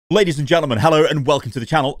Ladies and gentlemen, hello and welcome to the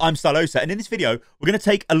channel. I'm Stylosa, and in this video, we're going to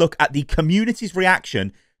take a look at the community's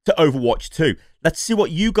reaction to Overwatch 2. Let's see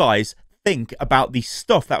what you guys think about the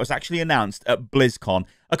stuff that was actually announced at BlizzCon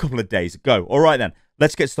a couple of days ago. All right then,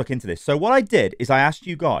 let's get stuck into this. So what I did is I asked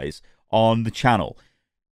you guys on the channel,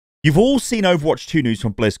 you've all seen Overwatch 2 news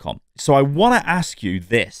from BlizzCon, so I want to ask you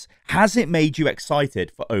this. Has it made you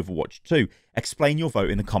excited for Overwatch 2? Explain your vote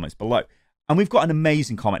in the comments below. And we've got an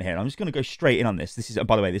amazing comment here. I'm just going to go straight in on this. This is,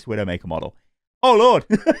 by the way, this Widowmaker model. Oh, Lord.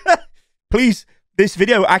 Please, this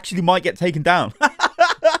video actually might get taken down.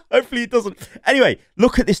 Hopefully it doesn't. Anyway,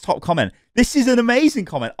 look at this top comment. This is an amazing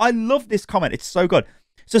comment. I love this comment. It's so good.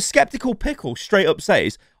 So Skeptical Pickle straight up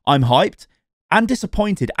says, I'm hyped and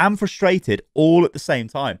disappointed and frustrated all at the same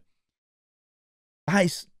time.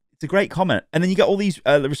 It's a great comment. And then you get all these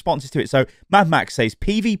responses to it. So Mad Max says,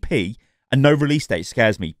 PvP and no release date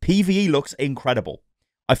scares me. PvE looks incredible.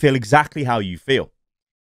 I feel exactly how you feel.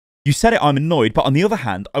 You said it, I'm annoyed, but on the other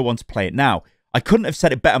hand, I want to play it now. I couldn't have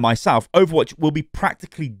said it better myself. Overwatch will be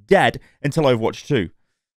practically dead until Overwatch 2.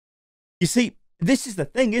 You see, this is the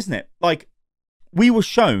thing, isn't it? Like, we were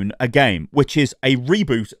shown a game which is a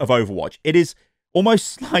reboot of Overwatch. It is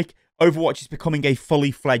almost like Overwatch is becoming a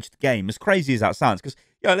fully fledged game, as crazy as that sounds. Because,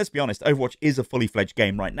 yeah, let's be honest, Overwatch is a fully fledged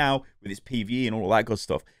game right now with its PvE and all that good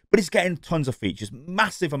stuff. But it's getting tons of features,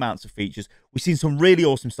 massive amounts of features. We've seen some really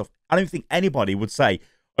awesome stuff. I don't think anybody would say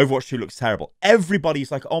Overwatch 2 looks terrible.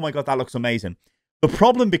 Everybody's like, oh my God, that looks amazing. The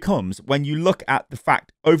problem becomes when you look at the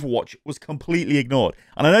fact Overwatch was completely ignored.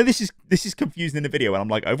 And I know this is confusing in the video, and I'm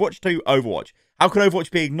like, Overwatch 2, Overwatch. How can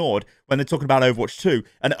Overwatch be ignored when they're talking about Overwatch 2?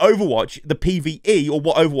 And Overwatch, the PvE, or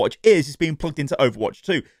what Overwatch is being plugged into Overwatch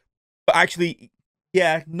 2. But actually,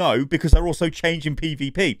 yeah, no, because they're also changing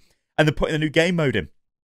PvP. And they're putting a new game mode in.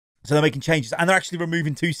 So they're making changes, and they're actually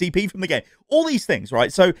removing 2CP from the game. All these things,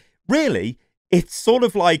 right? So really, it's sort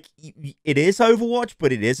of like it is Overwatch,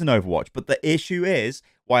 but it isn't Overwatch. But the issue is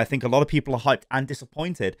why I think a lot of people are hyped and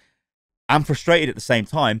disappointed and frustrated at the same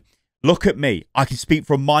time. Look at me. I can speak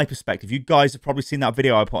from my perspective. You guys have probably seen that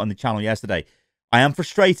video I put on the channel yesterday. I am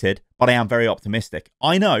frustrated, but I am very optimistic.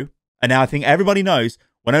 I know, and now I think everybody knows,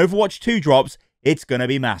 when Overwatch 2 drops, it's going to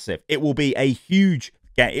be massive. It will be a huge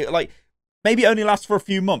game. Maybe it only lasts for a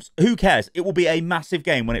few months. Who cares? It will be a massive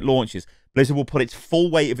game when it launches. Blizzard will put its full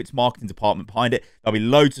weight of its marketing department behind it. There'll be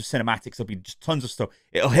loads of cinematics. There'll be just tons of stuff.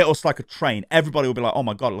 It'll hit us like a train. Everybody will be like, oh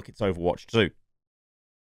my God, look, it's Overwatch 2.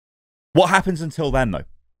 What happens until then, though?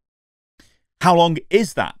 How long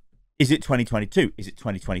is that? Is it 2022? Is it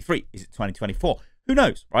 2023? Is it 2024? Who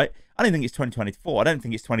knows, right? I don't think it's 2024. I don't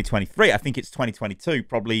think it's 2023. I think it's 2022,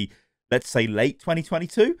 probably, let's say, late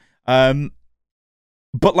 2022.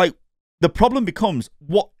 But, like, the problem becomes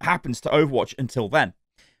what happens to Overwatch until then,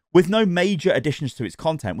 with no major additions to its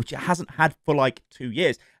content, which it hasn't had for like 2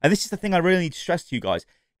 years. And this is the thing I really need to stress to you guys.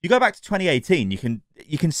 You go back to 2018, you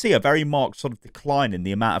can see a very marked sort of decline in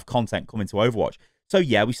the amount of content coming to Overwatch. So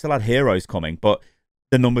yeah, we still had heroes coming, but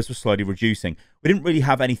the numbers were slowly reducing. We didn't really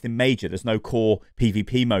have anything major. There's no core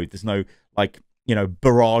PvP mode. There's no, like, you know,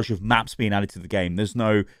 barrage of maps being added to the game. There's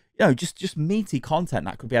no, you know, just meaty content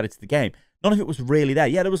that could be added to the game. None of it was really there.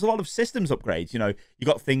 Yeah, there was a lot of systems upgrades. You know, you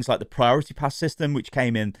got things like the priority pass system, which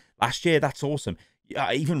came in last year. That's awesome.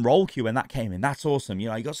 Even roll queue when that came in. That's awesome. You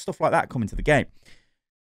know, you got stuff like that coming to the game.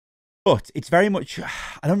 But it's very much,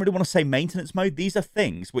 I don't really want to say maintenance mode. These are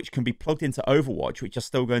things which can be plugged into Overwatch, which are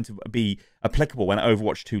still going to be applicable when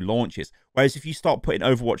Overwatch 2 launches. Whereas if you start putting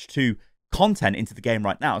Overwatch 2 content into the game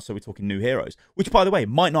right now, so we're talking new heroes, which, by the way,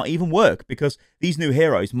 might not even work, because these new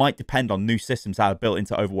heroes might depend on new systems that are built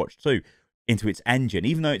into Overwatch 2. Into its engine.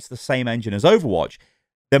 Even though it's the same engine as Overwatch,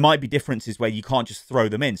 there might be differences where you can't just throw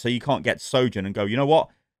them in. So you can't get Sojourn and go, you know what,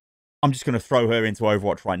 I'm just going to throw her into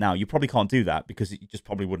Overwatch right now. You probably can't do that because it just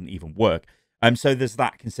probably wouldn't even work. So there's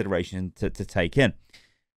that consideration to take in.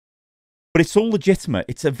 But it's all legitimate.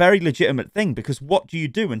 It's a very legitimate thing, because what do you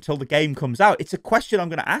do until the game comes out? It's a question I'm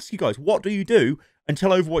going to ask you guys. What do you do until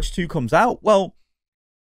Overwatch 2 comes out? Well,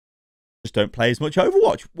 just don't play as much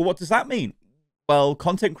Overwatch. Well, what does that mean? Well,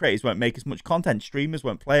 content creators won't make as much content. Streamers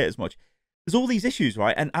won't play it as much. There's all these issues,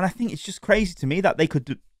 right? And I think it's just crazy to me that they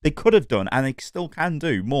could have done, and they still can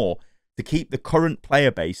do more to keep the current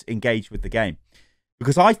player base engaged with the game.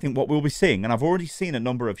 Because I think what we'll be seeing, and I've already seen a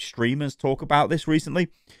number of streamers talk about this recently,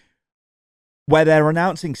 where they're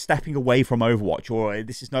announcing stepping away from Overwatch, or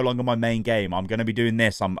this is no longer my main game. I'm going to be doing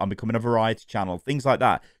this. I'm becoming a variety channel. Things like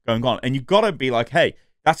that going on. And you've got to be like, hey,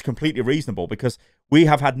 that's completely reasonable, because we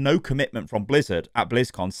have had no commitment from Blizzard at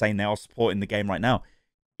BlizzCon saying they are supporting the game right now.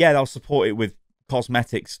 Yeah, they'll support it with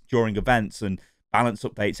cosmetics during events and balance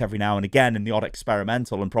updates every now and again, and the odd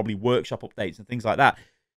experimental and probably workshop updates and things like that.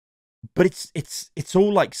 but it's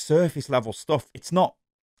all like surface level stuff. It's not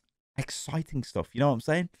exciting stuff. You know what I'm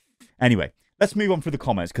saying? Anyway, let's move on through the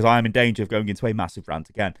comments because I am in danger of going into a massive rant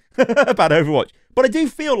again about Overwatch. But I do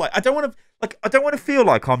feel like I don't want to feel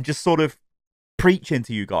like I'm just sort of preaching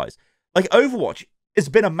to you guys. Like, Overwatch has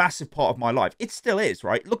been a massive part of my life. It still is,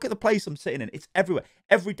 right? Look at the place I'm sitting in. It's everywhere.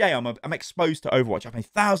 Every day I'm exposed to Overwatch. I've made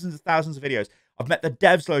thousands and thousands of videos. I've met the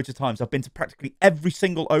devs loads of times. I've been to practically every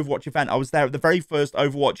single Overwatch event. I was there at the very first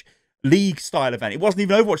Overwatch League style event. It wasn't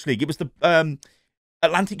even Overwatch League. It was the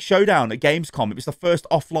Atlantic Showdown at Gamescom. It was the first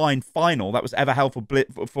offline final that was ever held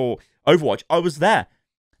for Overwatch. I was there.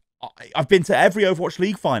 I've been to every Overwatch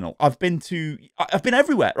League final. I've been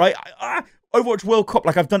everywhere, right? Overwatch World Cup,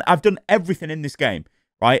 like I've done everything in this game,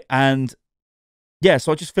 right? And yeah,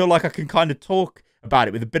 so I just feel like I can kind of talk about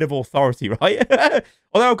it with a bit of authority, right?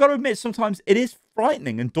 Although I've got to admit, sometimes it is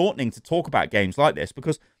frightening and daunting to talk about games like this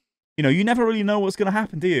because, you know, you never really know what's going to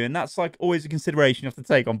happen, do you? And that's like always a consideration you have to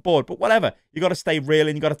take on board. But whatever, you got to stay real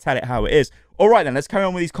and you got to tell it how it is. All right, then, let's carry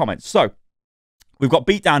on with these comments. So we've got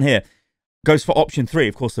Beat down here. Goes for option 3.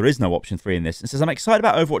 Of course, there is no option 3 in this. And says, I'm excited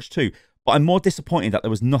about Overwatch 2, but I'm more disappointed that there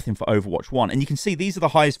was nothing for Overwatch 1. And you can see these are the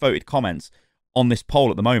highest voted comments on this poll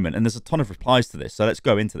at the moment. And there's a ton of replies to this. So let's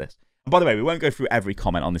go into this. And by the way, we won't go through every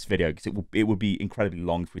comment on this video because it would be incredibly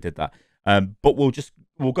long if we did that. But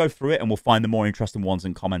we'll go through it and we'll find the more interesting ones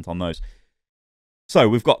and comment on those.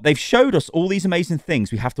 So they've showed us all these amazing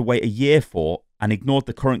things we have to wait a year for and ignored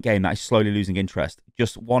the current game that is slowly losing interest.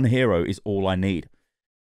 Just one hero is all I need.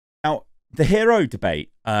 Now, the hero debate,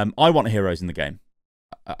 I want heroes in the game.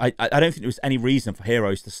 I don't think there was any reason for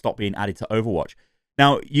heroes to stop being added to Overwatch.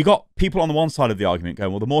 Now, you got people on the one side of the argument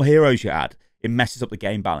going, well, the more heroes you add, it messes up the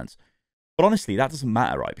game balance. But honestly, that doesn't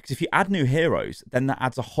matter, right? Because if you add new heroes, then that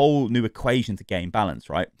adds a whole new equation to game balance,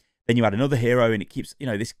 right? Then you add another hero and it keeps, you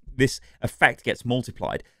know, this effect gets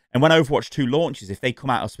multiplied. And when Overwatch 2 launches, if they come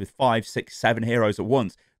at us with 5, 6, 7 heroes at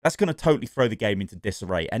once, that's going to totally throw the game into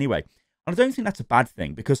disarray anyway. And I don't think that's a bad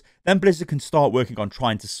thing because then Blizzard can start working on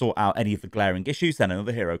trying to sort out any of the glaring issues. Then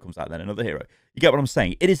another hero comes out, then another hero. You get what I'm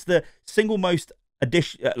saying? It is the single most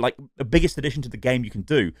the biggest addition to the game you can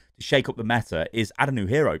do to shake up the meta is add a new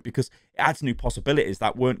hero because it adds new possibilities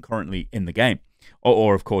that weren't currently in the game.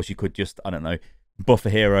 Or of course, you could just, I don't know, buff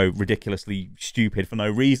a hero ridiculously stupid for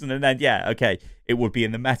no reason. And then, yeah, okay, it would be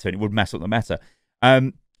in the meta and it would mess up the meta.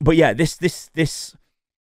 But yeah, this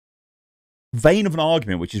vein of an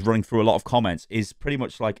argument, which is running through a lot of comments, is pretty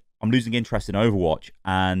much like I'm losing interest in Overwatch,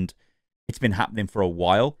 and it's been happening for a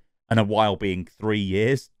while, and a while being 3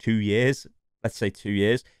 years, 2 years, let's say 2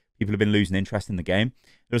 years. People have been losing interest in the game.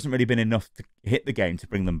 There hasn't really been enough to hit the game to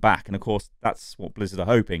bring them back, and of course, that's what Blizzard are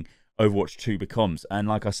hoping Overwatch 2 becomes. And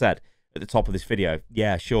like I said at the top of this video,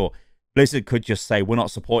 yeah, sure, Blizzard could just say, we're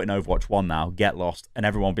not supporting Overwatch 1 now, get lost, and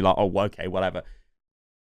everyone would be like, oh, okay, whatever.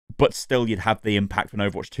 But still, you'd have the impact when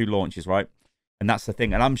Overwatch 2 launches, right? And that's the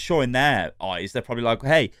thing. And I'm sure in their eyes, they're probably like,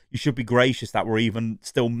 hey, you should be gracious that we're even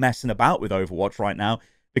still messing about with Overwatch right now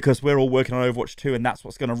because we're all working on Overwatch 2 and that's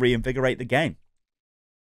what's going to reinvigorate the game.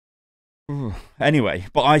 Anyway,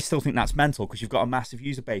 but I still think that's mental because you've got a massive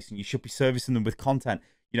user base and you should be servicing them with content.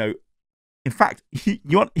 You know, in fact,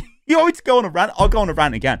 you want me to go on a rant? I'll go on a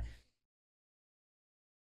rant again.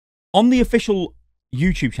 On the official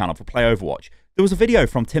YouTube channel for Play Overwatch, there was a video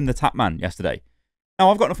from Tim the Tapman yesterday. Now,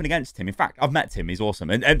 I've got nothing against Tim. In fact, I've met Tim. He's awesome.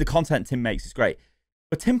 And the content Tim makes is great.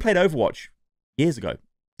 But Tim played Overwatch years ago.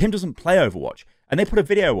 Tim doesn't play Overwatch. And they put a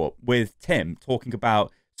video up with Tim talking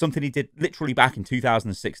about something he did literally back in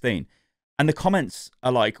 2016. And the comments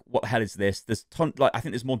are like, what the hell is this? There's I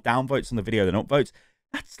think there's more downvotes on the video than upvotes.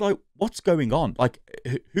 That's like, what's going on? Like,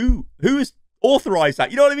 who has authorized that?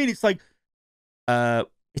 You know what I mean? It's like,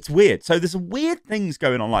 it's weird. So there's some weird things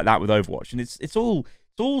going on like that with Overwatch. And it's all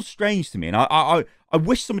strange to me, and I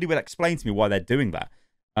wish somebody would explain to me why they're doing that.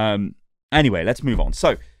 Anyway, let's move on.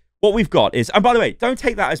 So what we've got is, and by the way, don't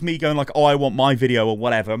take that as me going like, oh, I want my video or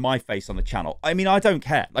whatever, my face on the channel. I mean, I don't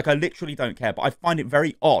care. Like, I literally don't care, but I find it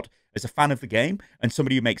very odd as a fan of the game and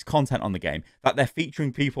somebody who makes content on the game that they're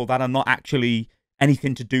featuring people that are not actually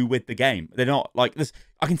anything to do with the game. They're not like this.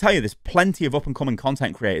 I can tell you there's plenty of up-and-coming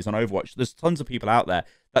content creators on Overwatch. There's tons of people out there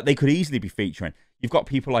that they could easily be featuring. You've got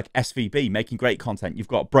people like SVB making great content. You've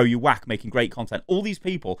got Bro You Whack making great content. All these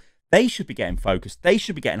people, they should be getting focused. They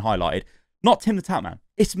should be getting highlighted. Not Tim the Tapman.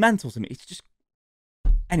 It's mental to me. It's just...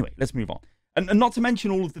 Anyway, let's move on. And not to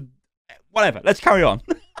mention all of the... Whatever. Let's carry on.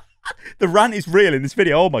 The rant is real in this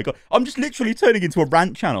video. Oh my God. I'm just literally turning into a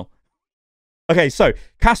rant channel. Okay, so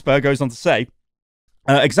Casper goes on to say...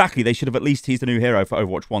 exactly, they should have at least teased a new hero for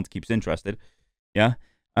Overwatch 1 to keep us interested. Yeah.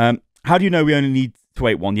 How do you know we only need to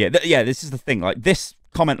wait 1 year? Yeah, this is the thing. Like, this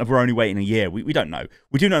comment of we're only waiting a year. We don't know.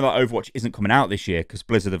 We do know that Overwatch isn't coming out this year because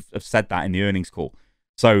Blizzard have said that in the earnings call.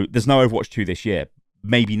 So there's no Overwatch 2 this year.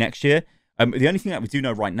 Maybe next year. The only thing that we do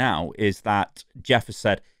know right now is that Jeff has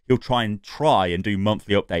said he'll try and do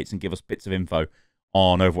monthly updates and give us bits of info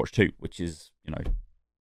on Overwatch 2, which is, you know,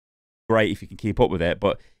 great if you can keep up with it.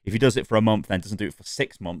 But if he does it for a month, then doesn't do it for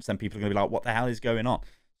 6 months, then people are going to be like, what the hell is going on?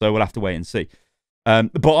 So we'll have to wait and see.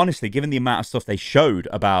 But honestly, given the amount of stuff they showed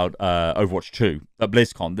about Overwatch 2 at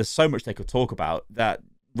BlizzCon, there's so much they could talk about that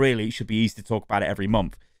really it should be easy to talk about it every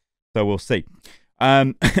month. So we'll see.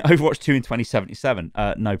 Overwatch 2 in 2077.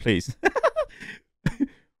 No, please.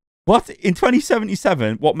 What? In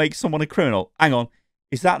 2077, what makes someone a criminal? Hang on.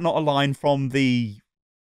 Is that not a line from the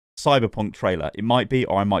Cyberpunk trailer? It might be,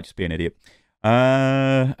 or I might just be an idiot.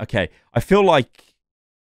 Okay. I feel like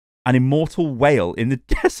an immortal whale in the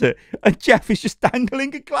desert, and Jeff is just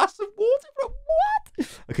dangling a glass of water from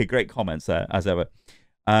what? Okay, great comments there, as ever.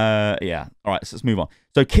 Yeah. All right, so let's move on.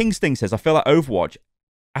 So King Sting says, I feel like Overwatch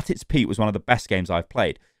at its peak was one of the best games I've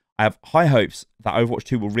played. I have high hopes that Overwatch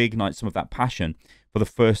 2 will reignite some of that passion for the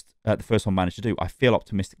first one managed to do. I feel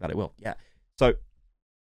optimistic that it will. Yeah. So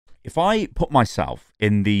if I put myself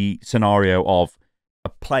in the scenario of a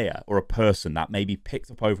player or a person that maybe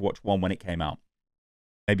picked up Overwatch 1 when it came out,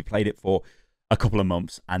 maybe played it for a couple of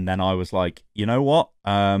months, and then I was like, you know what?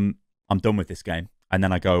 I'm done with this game. And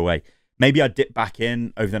then I go away. Maybe I dip back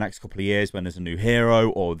in over the next couple of years when there's a new hero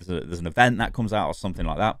or there's an event that comes out or something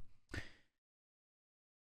like that.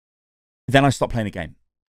 Then I stop playing the game.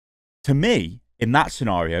 To me, in that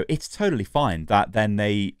scenario, it's totally fine that then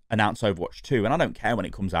they announce Overwatch 2, and I don't care when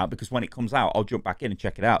it comes out, because when it comes out, I'll jump back in and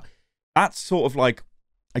check it out. That's sort of like,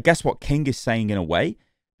 I guess, what King is saying in a way,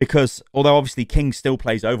 because although obviously King still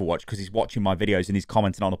plays Overwatch because he's watching my videos and he's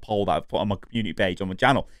commenting on a poll that I've put on my community page on my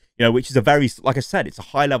channel, you know, which is a very, like I said, it's a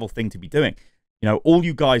high-level thing to be doing. You know, all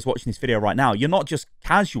you guys watching this video right now, you're not just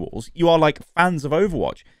casuals, you are like fans of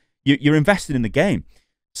Overwatch. You're invested in the game.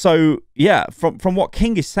 So, yeah, from what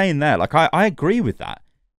King is saying there, like, I agree with that,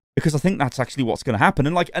 because I think that's actually what's going to happen.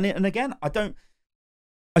 And, like, and again, I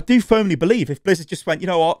do firmly believe if Blizzard just went, you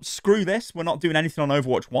know what, screw this, we're not doing anything on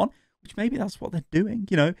Overwatch 1, which maybe that's what they're doing,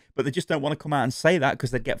 you know, but they just don't want to come out and say that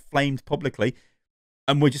because they'd get flamed publicly,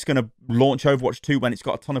 and we're just going to launch Overwatch 2 when it's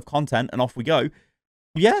got a ton of content and off we go.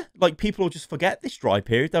 Yeah, like, people will just forget this dry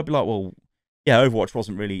period. They'll be like, well, yeah, Overwatch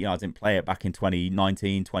wasn't really, you know, I didn't play it back in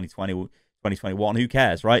 2019, 2020, 2021, who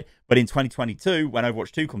cares, right? But in 2022, when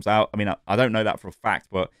Overwatch 2 comes out, I mean, I don't know that for a fact,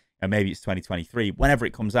 but you know, maybe it's 2023. Whenever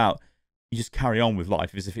it comes out, you just carry on with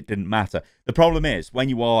life as if it didn't matter. The problem is, when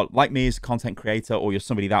you are, like me, as a content creator, or you're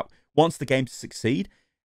somebody that wants the game to succeed,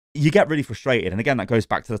 you get really frustrated. And again, that goes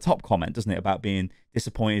back to the top comment, doesn't it? About being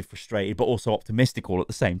disappointed, frustrated, but also optimistic all at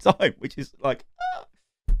the same time, which is like,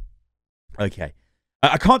 okay.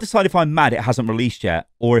 I can't decide if I'm mad it hasn't released yet,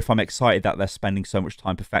 or if I'm excited that they're spending so much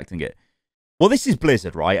time perfecting it. Well, this is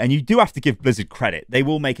Blizzard, right? And you do have to give Blizzard credit. They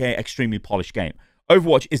will make an extremely polished game.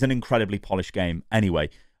 Overwatch is an incredibly polished game anyway.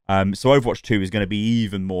 So Overwatch 2 is going to be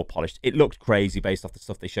even more polished. It looked crazy based off the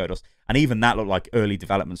stuff they showed us. And even that looked like early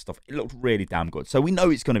development stuff. It looked really damn good. So we know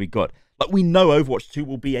it's going to be good. Like, we know Overwatch 2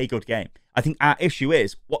 will be a good game. I think our issue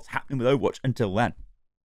is what's happening with Overwatch until then.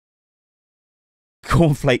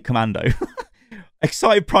 Cornflake Commando.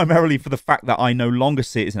 Excited primarily for the fact that I no longer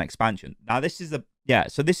see it as an expansion. Now, this is the... Yeah,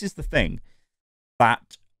 so this is the thing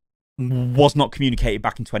that was not communicated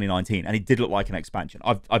back in 2019, and it did look like an expansion.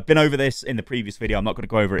 I've been over this in the previous video. I'm not going to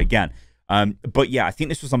go over it again. But yeah, I think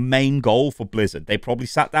this was a main goal for Blizzard. They probably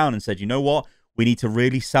sat down and said, you know what? We need to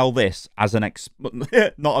really sell this as an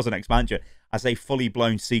not as an expansion, as a fully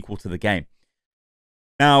blown sequel to the game.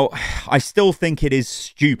 Now, I still think it is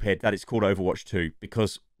stupid that it's called Overwatch 2,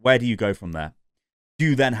 because where do you go from there? Do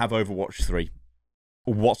you then have Overwatch 3?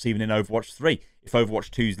 Or what's even in Overwatch 3? If Overwatch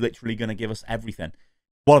 2 is literally going to give us everything.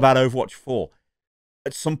 What about Overwatch 4?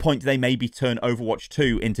 At some point, they maybe turn Overwatch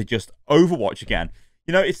 2 into just Overwatch again.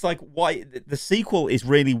 You know, it's like, why the sequel is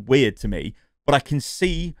really weird to me, but I can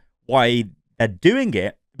see why they're doing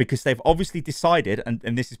it, because they've obviously decided,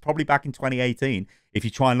 and this is probably back in 2018, if you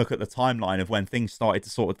try and look at the timeline of when things started to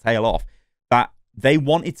sort of tail off, that they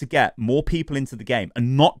wanted to get more people into the game,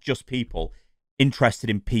 and not just people interested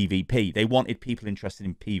in PvP. They wanted people interested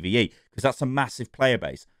in PvE, because that's a massive player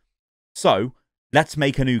base. So let's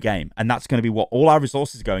make a new game, and that's going to be what all our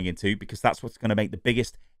resources are going into, because that's what's going to make the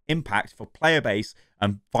biggest impact for player base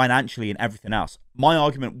and financially and everything else. My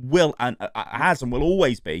argument will, and has and will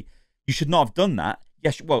always be, you should not have done that.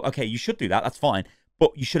 Yes, well, okay, you should do that, that's fine,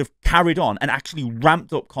 but you should have carried on and actually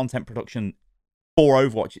ramped up content production for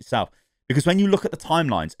Overwatch itself, Because when you look at the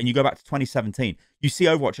timelines and you go back to 2017, you see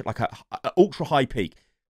Overwatch at like a ultra high peak,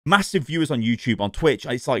 massive viewers on YouTube, on Twitch.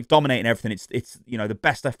 It's like dominating everything. It's you know, the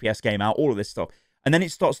best FPS game out, all of this stuff. And then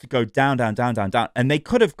it starts to go down, down, down, down, down. And they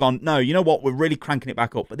could have gone, no, you know what? We're really cranking it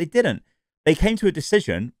back up. But they didn't. They came to a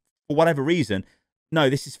decision for whatever reason. No,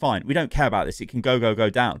 this is fine. We don't care about this. It can go, go, go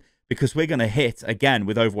down. Because we're going to hit again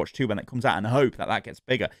with Overwatch 2 when it comes out and hope that that gets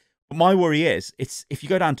bigger. But my worry is, it's if you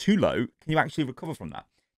go down too low, can you actually recover from that?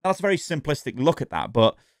 That's a very simplistic look at that.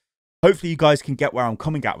 But hopefully you guys can get where I'm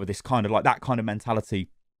coming at with this kind of like that kind of mentality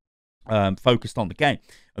focused on the game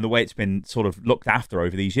and the way it's been sort of looked after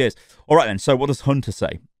over these years. All right, then. So what does Hunter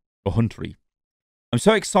say? Or Huntery? I'm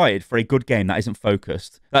so excited for a good game that isn't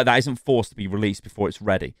focused, that isn't forced to be released before it's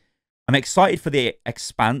ready. I'm excited for the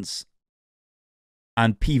Expanse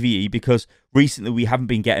and PvE because recently we haven't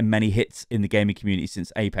been getting many hits in the gaming community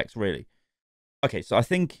since Apex, really. Okay, so I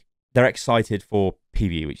think they're excited for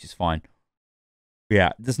PvE, which is fine.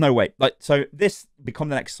 Yeah, there's no way. Like, so this become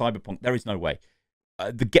the next Cyberpunk. There is no way.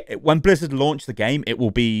 When Blizzard launch the game, it will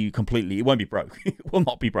be completely. It won't be broke. It will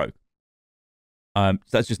not be broke. So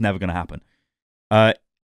that's just never going to happen.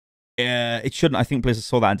 It shouldn't. I think Blizzard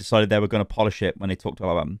saw that and decided they were going to polish it when they talked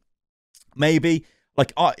about maybe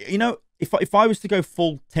like you know, if I was to go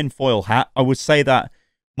full tinfoil hat, I would say that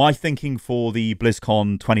my thinking for the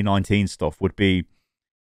BlizzCon 2019 stuff would be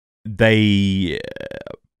they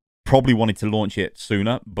probably wanted to launch it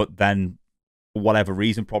sooner, but then for whatever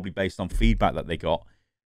reason, probably based on feedback that they got,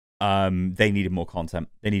 they needed more content.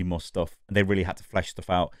 They needed more stuff. And they really had to flesh stuff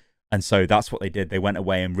out. And so that's what they did. They went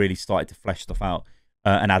away and really started to flesh stuff out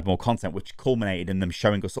and add more content, which culminated in them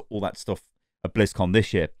showing us all that stuff at BlizzCon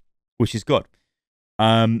this year, which is good.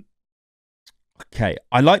 Okay,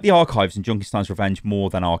 I like the archives and Junkenstein's Revenge more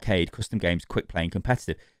than arcade, custom games, quick play, and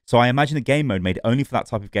competitive. So I imagine the game mode made it only for that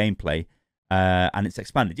type of gameplay, and it's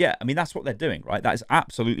expanded. Yeah, I mean, that's what they're doing, right? That is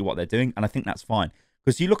absolutely what they're doing, and I think that's fine.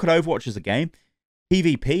 Because you look at Overwatch as a game,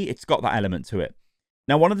 PvP, it's got that element to it.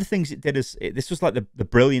 Now, one of the things it did is, this was like the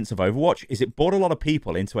brilliance of Overwatch, is it brought a lot of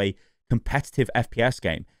people into a competitive FPS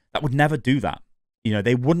game that would never do that. You know,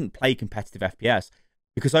 they wouldn't play competitive FPS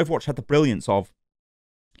because Overwatch had the brilliance of,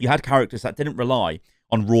 you had characters that didn't rely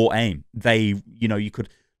on raw aim. They, you know, you could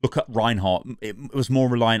look at Reinhardt. It was more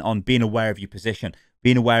reliant on being aware of your position,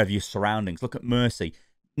 being aware of your surroundings. Look at Mercy.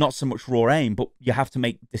 Not so much raw aim, but you have to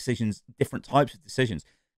make decisions, different types of decisions.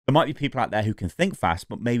 There might be people out there who can think fast,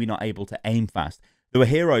 but maybe not able to aim fast. There were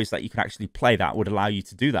heroes that you could actually play that would allow you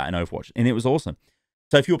to do that in Overwatch, and it was awesome.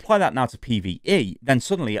 So if you apply that now to PvE, then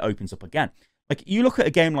suddenly it opens up again. Like, you look at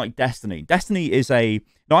a game like Destiny. Destiny is a...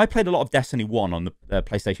 Now, I played a lot of Destiny 1 on the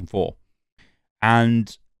PlayStation 4.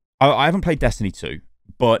 And I haven't played Destiny 2.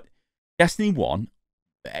 But Destiny 1,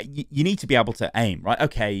 you need to be able to aim, right?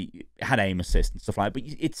 Okay, it had aim assist and stuff like that.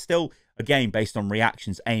 But it's still a game based on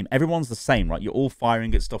reactions, aim. Everyone's the same, right? You're all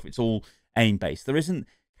firing at stuff. It's all aim-based. There isn't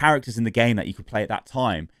characters in the game that you could play at that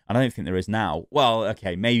time. And I don't think there is now. Well,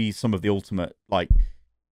 okay, maybe some of the ultimate, like...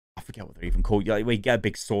 I forget what they're even called. Like, where you get a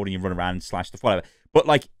big sword and you run around and slash stuff, whatever. But,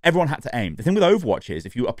 like, everyone had to aim. The thing with Overwatch is,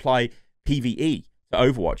 if you apply PvE to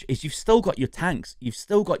Overwatch, is you've still got your tanks. You've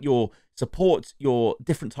still got your supports, your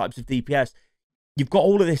different types of DPS. You've got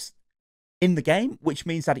all of this in the game, which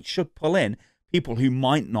means that it should pull in people who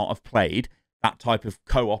might not have played that type of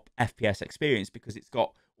co-op FPS experience because it's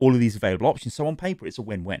got all of these available options. So on paper, it's a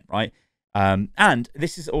win-win, right? And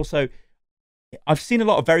this is also... I've seen a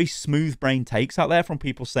lot of very smooth brain takes out there from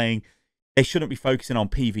people saying they shouldn't be focusing on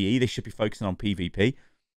PvE, they should be focusing on PvP.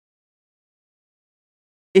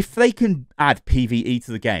 If they can add PvE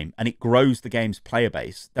to the game and it grows the game's player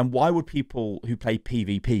base, then why would people who play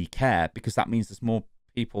PvP care? Because that means there's more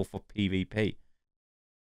people for PvP.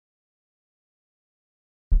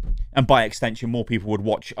 And by extension, more people would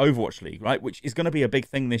watch Overwatch League, right? Which is going to be a big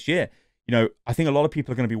thing this year. You know, I think a lot of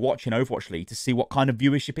people are going to be watching Overwatch League to see what kind of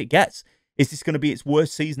viewership it gets. Is this going to be its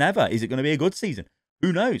worst season ever? Is it going to be a good season?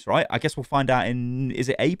 Who knows, right? I guess we'll find out in, is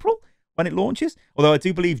it April when it launches? Although I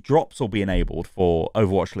do believe drops will be enabled for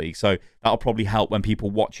Overwatch League. So that'll probably help when people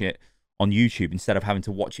watch it on YouTube instead of having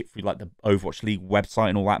to watch it through like the Overwatch League website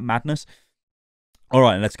and all that madness. All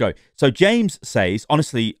right, let's go. So James says,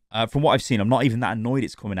 honestly, from what I've seen, I'm not even that annoyed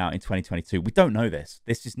it's coming out in 2022. We don't know this.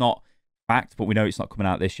 This is not fact, but we know it's not coming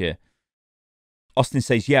out this year. Austin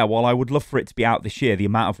says, yeah, while I would love for it to be out this year, the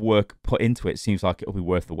amount of work put into it seems like it'll be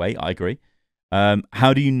worth the wait. I agree.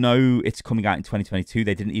 How do you know it's coming out in 2022?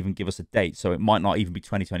 They didn't even give us a date, so it might not even be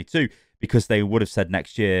 2022 because they would have said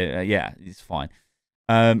next year. Yeah, it's fine.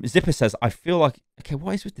 Zipper says, I feel like... Okay,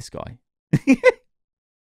 what is with this guy?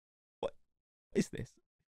 What is this?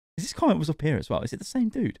 This comment was up here as well. Is it the same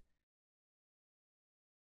dude?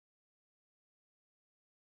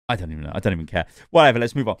 I don't even know. I don't even care. Whatever,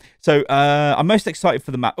 let's move on. So, I'm most excited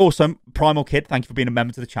for the map. Also, Primal Kid, thank you for being a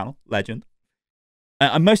member to the channel. Legend.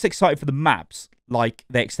 I'm most excited for the maps, like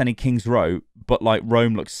they extended King's Row, but like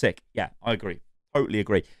Rome looks sick. Yeah, I agree. Totally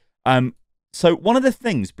agree. So one of the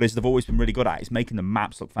things Blizzard have always been really good at is making the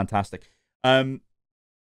maps look fantastic.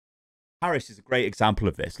 Paris is a great example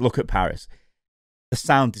of this. Look at Paris. The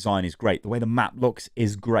sound design is great. The way the map looks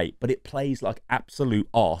is great, but it plays like absolute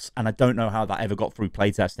arse. And I don't know how that ever got through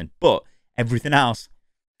playtesting. But everything else,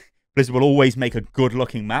 Blizzard will always make a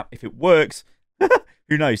good-looking map. If it works,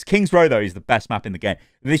 who knows? King's Row, though, is the best map in the game.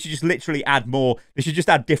 And they should just literally add more. They should just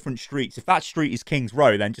add different streets. If that street is King's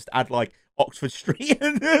Row, then just add, like, Oxford Street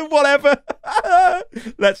and whatever.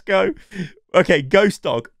 Let's go. Okay, Ghost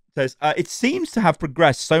Dog says, it seems to have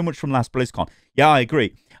progressed so much from last BlizzCon. Yeah, I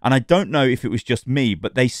agree. And I don't know if it was just me,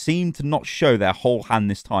 but they seem to not show their whole hand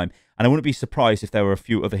this time. And I wouldn't be surprised if there were a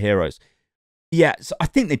few other heroes. Yeah, so I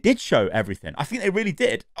think they did show everything. I think they really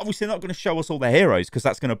did. Obviously, they're not going to show us all their heroes because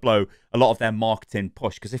that's going to blow a lot of their marketing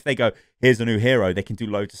push. Because if they go, here's a new hero, they can do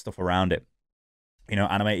loads of stuff around it. You know,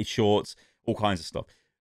 animated shorts, all kinds of stuff.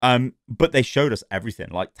 But they showed us everything,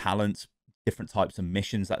 like talents, different types of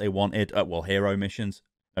missions that they wanted. Well, hero missions.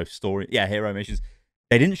 No, story. Yeah, hero missions.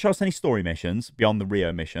 They didn't show us any story missions beyond the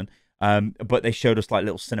Rio mission, but they showed us like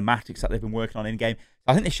little cinematics that they've been working on in game.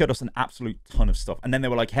 I think they showed us an absolute ton of stuff, and then they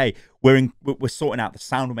were like, "Hey, we're sorting out the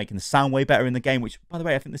sound. We're making the sound way better in the game." Which, by the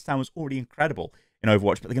way, I think the sound was already incredible in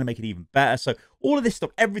Overwatch, but they're going to make it even better. So all of this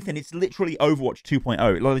stuff, everything, it's literally Overwatch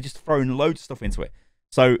 2.0. Like, they're just throwing loads of stuff into it.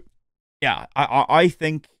 So yeah, I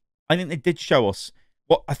think they did show us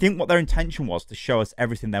what I think what their intention was to show us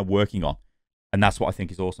everything they're working on, and that's what I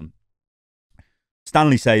think is awesome.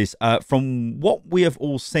 Stanley says, from what we have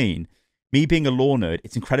all seen, me being a lore nerd,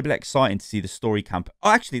 it's incredibly exciting to see the story camp.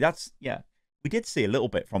 Oh, actually, yeah, we did see a little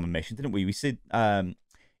bit from a mission, didn't we? We see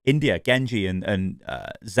India, Genji, and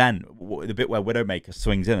Zen, the bit where Widowmaker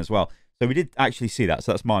swings in as well. So we did actually see that,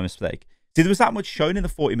 so that's my mistake. See, there was that much shown in the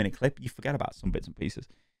 40-minute clip. You forget about some bits and pieces.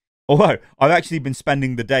 Although, I've actually been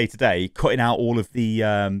spending the day today cutting out all of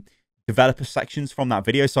the developer sections from that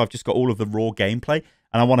video, so I've just got all of the raw gameplay.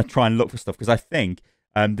 And I want to try and look for stuff because I think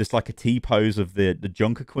there's like a T-pose of the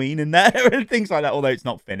Junker Queen in there and things like that, although it's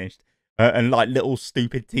not finished. And like little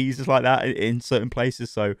stupid teasers like that in certain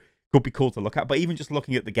places. So could be cool to look at. But even just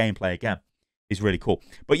looking at the gameplay again is really cool.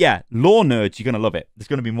 But yeah, lore nerds, you're going to love it. There's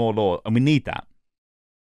going to be more lore, and we need that.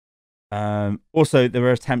 Also, there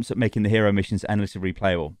are attempts at making the hero missions endlessly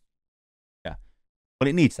replayable. Yeah, but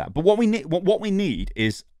it needs that. But what we need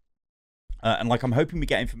is, and like I'm hoping we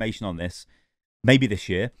get information on this. Maybe this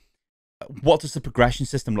year, what does the progression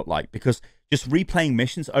system look like? Because just replaying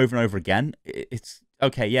missions over and over again, it's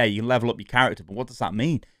okay, yeah, you level up your character, but what does that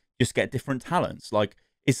mean? Just get different talents. Like,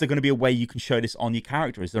 is there going to be a way you can show this on your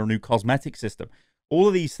character? Is there a new cosmetic system? All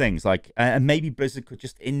of these things, like, and maybe Blizzard could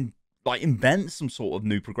just invent some sort of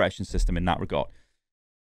new progression system in that regard.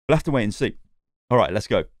 We'll have to wait and see. All right, let's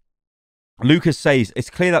go. Lucas says, it's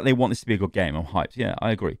clear that they want this to be a good game. I'm hyped. Yeah, I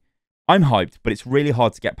agree. I'm hyped, but it's really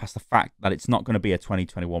hard to get past the fact that it's not going to be a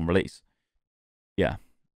 2021 release. Yeah.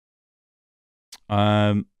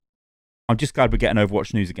 I'm just glad we're getting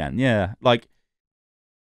Overwatch news again. Yeah, like,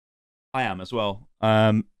 I am as well.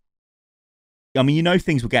 I mean, you know,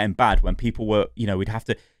 things were getting bad when people were, you know, we'd have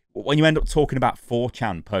to, when you end up talking about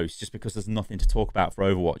 4chan posts just because there's nothing to talk about for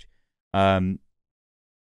Overwatch.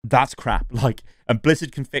 That's crap. Like, and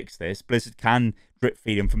Blizzard can fix this. Blizzard can drip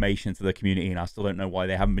feed information to the community, and I still don't know why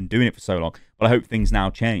they haven't been doing it for so long. But I hope things now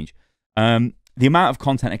change. The amount of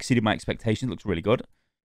content exceeded my expectations. Looks really good.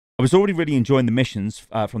 I was already really enjoying the missions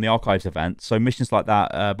from the Archives event, so missions like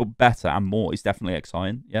that, but better and more, is definitely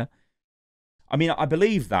exciting. Yeah. I mean, I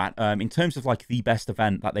believe that in terms of like the best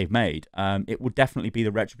event that they've made, it would definitely be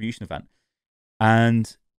the Retribution event.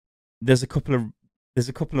 And there's a couple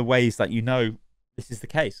of ways that you know this is the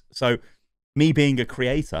case. So, me being a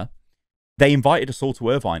creator, they invited us all to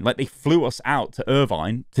Irvine. Like, they flew us out to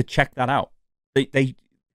Irvine to check that out. We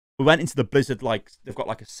went into the Blizzard, like, they've got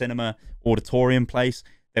like a cinema auditorium place.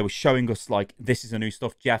 They were showing us, like, this is the new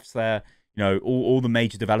stuff. Jeff's there. You know, all the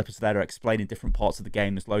major developers there are explaining different parts of the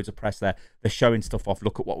game. There's loads of press there. They're showing stuff off.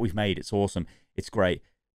 Look at what we've made. It's awesome. It's great.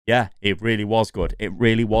 Yeah, it really was good. It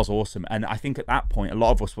really was awesome. And I think at that point, a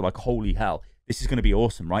lot of us were like, holy hell, this is going to be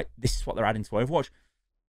awesome, right? This is what they're adding to Overwatch.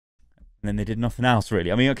 And then they did nothing else,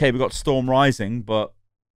 really. I mean, okay, we got Storm Rising, but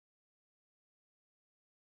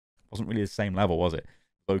it wasn't really the same level, was it?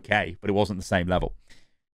 Okay, but it wasn't the same level.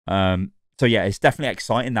 So, yeah, it's definitely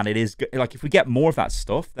exciting that it is. Like, if we get more of that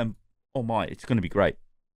stuff, then, oh my, it's going to be great.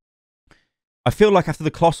 I feel like after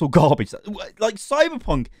the colossal garbage, like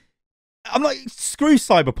Cyberpunk, I'm like, screw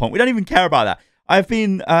Cyberpunk. We don't even care about that. I've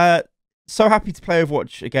been so happy to play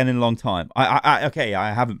Overwatch again in a long time. Okay,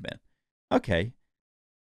 I haven't been. Okay.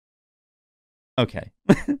 Okay.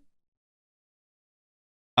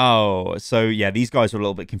 Oh, so yeah, these guys are a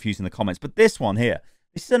little bit confused in the comments. But this one here,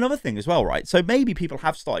 this is another thing as well, right? So maybe people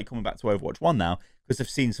have started coming back to Overwatch 1 now because they've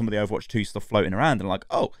seen some of the Overwatch 2 stuff floating around and like,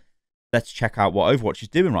 oh, let's check out what Overwatch is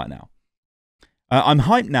doing right now. I'm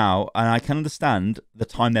hyped now, and I can understand the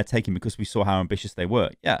time they're taking because we saw how ambitious they were.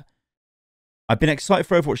 Yeah. I've been excited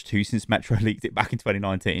for Overwatch 2 since Metro leaked it back in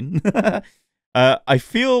 2019. I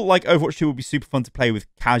feel like Overwatch 2 will be super fun to play with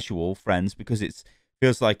casual friends because it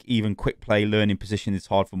feels like even quick play learning position is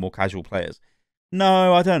hard for more casual players.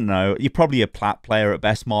 No, I don't know. You're probably a plat player at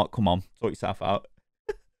best, Mark. Come on, sort yourself out.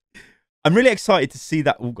 I'm really excited to see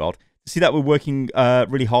that. Oh, God. To see that we're working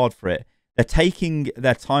really hard for it. They're taking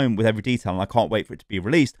their time with every detail, and I can't wait for it to be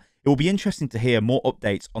released. It will be interesting to hear more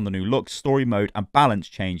updates on the new look, story mode, and balance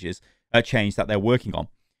change that they're working on.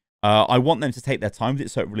 I want them to take their time with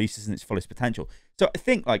it so it releases in its fullest potential. So I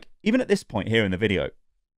think, like, even at this point here in the video,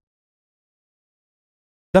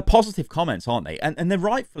 they're positive comments, aren't they? And they're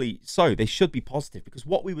rightfully so. They should be positive because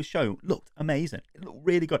what we were shown looked amazing. It looked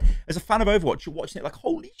really good. As a fan of Overwatch, you're watching it like,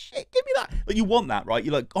 holy shit, give me that. Like, you want that, right?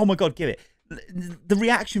 You're like, oh my God, give it. The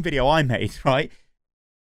reaction video I made, right?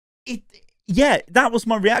 Yeah, that was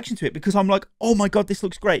my reaction to it because I'm like, oh my God, this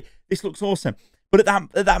looks great. This looks awesome. But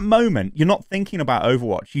at that moment, you're not thinking about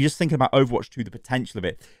Overwatch. You're just thinking about Overwatch 2, the potential of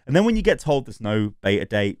it. And then when you get told there's no beta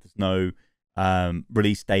date, there's no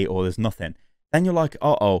release date, or there's nothing, then you're like,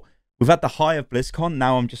 uh-oh, we've had the high of BlizzCon.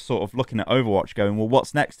 Now I'm just sort of looking at Overwatch going, well,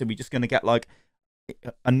 what's next? Are we just going to get like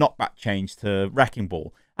a knockback change to Wrecking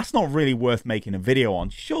Ball? That's not really worth making a video on.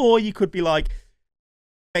 Sure, you could be like,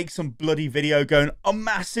 make some bloody video going, a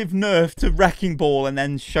massive nerf to Wrecking Ball, and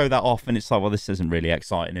then show that off. And it's like, well, this isn't really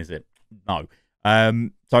exciting, is it? No.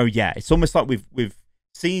 So yeah, it's almost like we've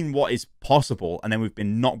seen what is possible, and then we've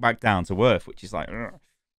been knocked back down to earth, which is like, ugh.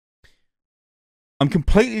 I'm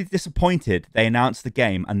completely disappointed they announced the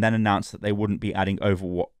game and then announced that they wouldn't be adding to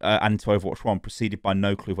Overwatch 1, preceded by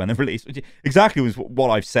no clue when they released, which exactly was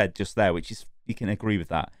what I've said just there, which is, you can agree with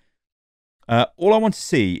that. All I want to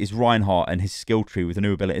see is Reinhardt and his skill tree with the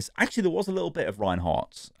new abilities. Actually, there was a little bit of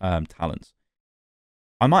Reinhardt's talents.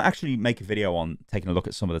 I might actually make a video on taking a look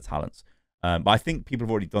at some of the talents. But I think people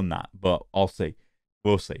have already done that, but I'll see.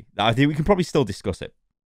 We'll see. I think we can probably still discuss it.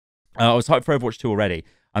 I was hyped for Overwatch 2 already.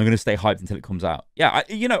 I'm going to stay hyped until it comes out. Yeah,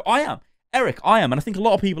 I am. Eric, I am. And I think a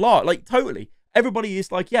lot of people are. Like, totally. Everybody is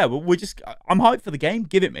like, yeah, well, I'm hyped for the game.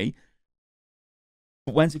 Give it me.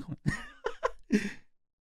 But when's it coming?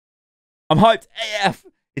 I'm hyped AF.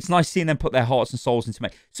 It's nice seeing them put their hearts and souls into me.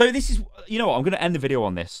 So this is, you know what? I'm going to end the video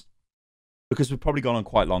on this because we've probably gone on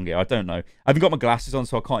quite long here. I don't know. I haven't got my glasses on,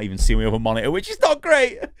 so I can't even see my other monitor, which is not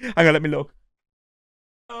great. Hang on, let me look.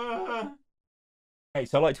 Okay,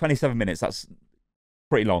 so like 27 minutes. That's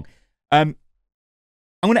pretty long. I'm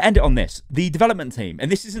going to end it on this. The development team, and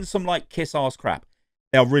this isn't some like kiss ass crap.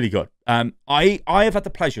 They are really good. I have had the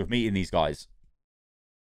pleasure of meeting these guys.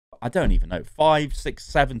 I don't even know, 5, 6,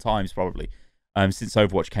 7 times probably since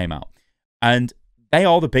Overwatch came out. And they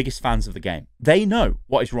are the biggest fans of the game. They know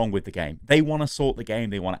what is wrong with the game. They want to sort the game.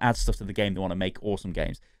 They want to add stuff to the game. They want to make awesome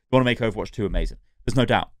games. They want to make Overwatch 2 amazing. There's no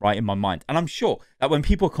doubt, right, in my mind. And I'm sure that when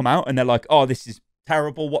people come out and they're like, oh, this is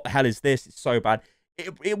terrible. What the hell is this? It's so bad.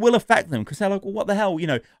 It will affect them because they're like, well, what the hell? You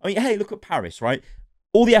know, I mean, hey, look at Paris, right?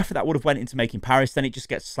 All the effort that would have went into making Paris, then it just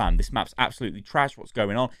gets slammed. This map's absolutely trash. What's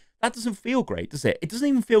going on? That doesn't feel great, does it? It doesn't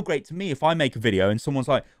even feel great to me if I make a video and someone's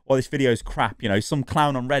like, well, this video's crap. You know, some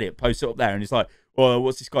clown on Reddit posts it up there and it's like, well,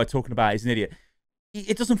 what's this guy talking about? He's an idiot.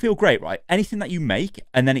 It doesn't feel great, right? Anything that you make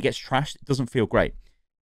and then it gets trashed, it doesn't feel great.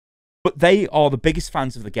 But they are the biggest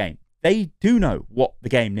fans of the game. They do know what the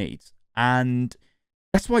game needs. And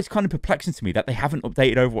that's why it's kind of perplexing to me that they haven't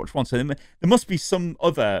updated Overwatch 1. So there must be some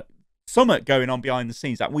other summit going on behind the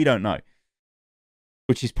scenes that we don't know,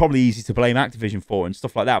 which is probably easy to blame Activision for and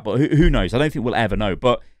stuff like that. But who knows? I don't think we'll ever know.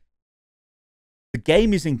 But the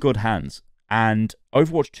game is in good hands, and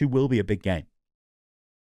Overwatch 2 will be a big game.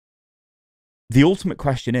 The ultimate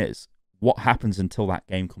question is, what happens until that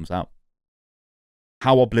game comes out?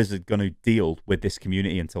 How are Blizzard going to deal with this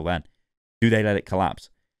community until then? Do they let it collapse?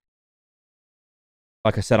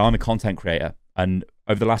 Like I said, I'm a content creator, and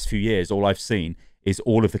over the last few years, all I've seen is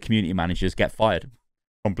all of the community managers get fired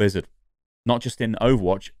from Blizzard. Not just in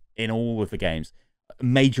Overwatch, in all of the games.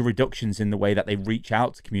 Major reductions in the way that they reach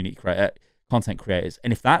out to content creators.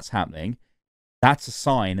 And if that's happening, that's a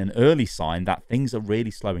sign, an early sign, that things are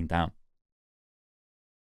really slowing down.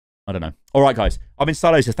 I don't know. All right, guys. I've been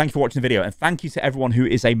Stylosa. Thank you for watching the video. And thank you to everyone who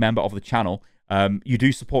is a member of the channel. You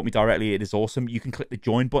do support me directly. It is awesome. You can click the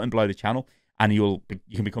join button below the channel and you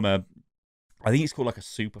can become a, I think it's called like a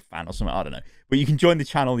super fan or something. I don't know. But you can join the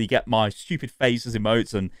channel. You get my stupid faces,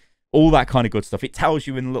 emotes, and all that kind of good stuff. It tells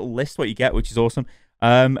you in a little list what you get, which is awesome.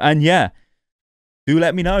 And yeah, do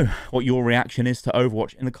let me know what your reaction is to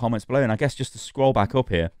Overwatch in the comments below. And I guess just to scroll back up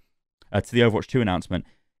here to the Overwatch 2 announcement,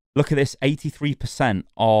 look at this, 83%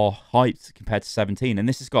 are hyped compared to 17. And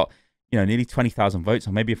this has got, you know, nearly 20,000 votes.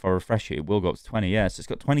 Or maybe if I refresh it, it will go up to 20. Yeah, so it's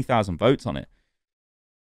got 20,000 votes on it.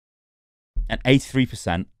 And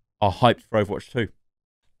 83% are hyped for Overwatch 2.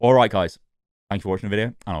 All right, guys. Thank you for watching the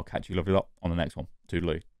video. And I'll catch you lovely lot on the next one.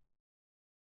 Toodaloo.